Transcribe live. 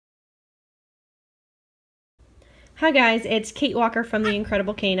Hi guys, it's Kate Walker from The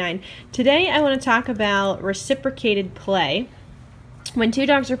Incredible Canine. Today I want to talk about reciprocated play. When two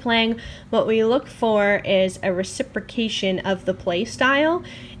dogs are playing, what we look for is a reciprocation of the play style,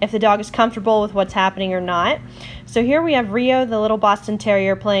 if the dog is comfortable with what's happening or not. So here we have Rio, the little Boston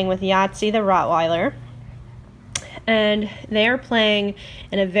Terrier, playing with Yahtzee, the Rottweiler. And they are playing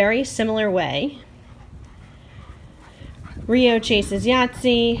in a very similar way. Rio chases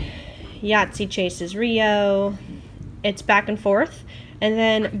Yahtzee, Yahtzee chases Rio. It's back and forth, and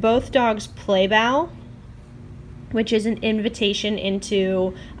then both dogs play bow, which is an invitation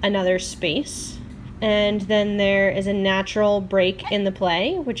into another space. And then there is a natural break in the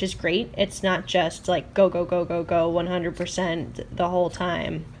play, which is great. It's not just like go, go, go, go, go 100% the whole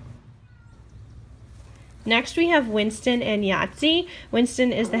time. Next we have Winston and Yahtzee.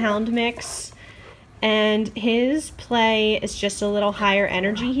 Winston is the hound mix, and his play is just a little higher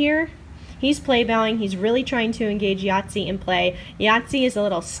energy here. He's play bowing. He's really trying to engage Yahtzee in play. Yahtzee is a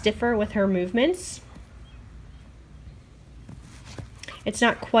little stiffer with her movements. It's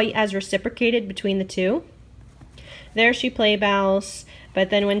not quite as reciprocated between the two. There she play bows,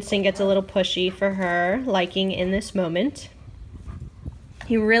 but then Winston gets a little pushy for her liking in this moment.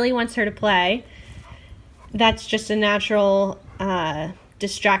 He really wants her to play. That's just a natural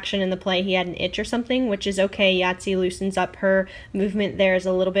distraction in the play. He had an itch or something, which is okay. Yahtzee loosens up. Her movement there is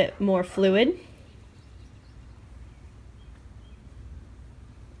a little bit more fluid.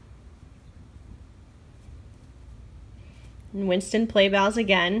 And Winston play bows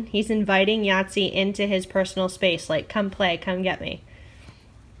again. He's inviting Yahtzee into his personal space, like, come play, come get me.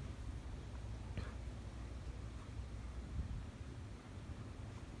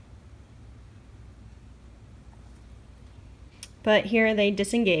 But here they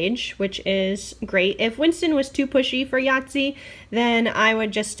disengage, which is great. If Winston was too pushy for Yahtzee, then I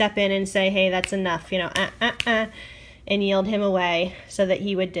would just step in and say, hey, that's enough, you know, and yield him away so that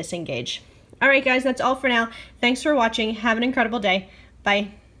he would disengage. All right, guys, that's all for now. Thanks for watching. Have an incredible day.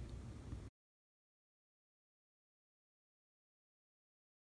 Bye.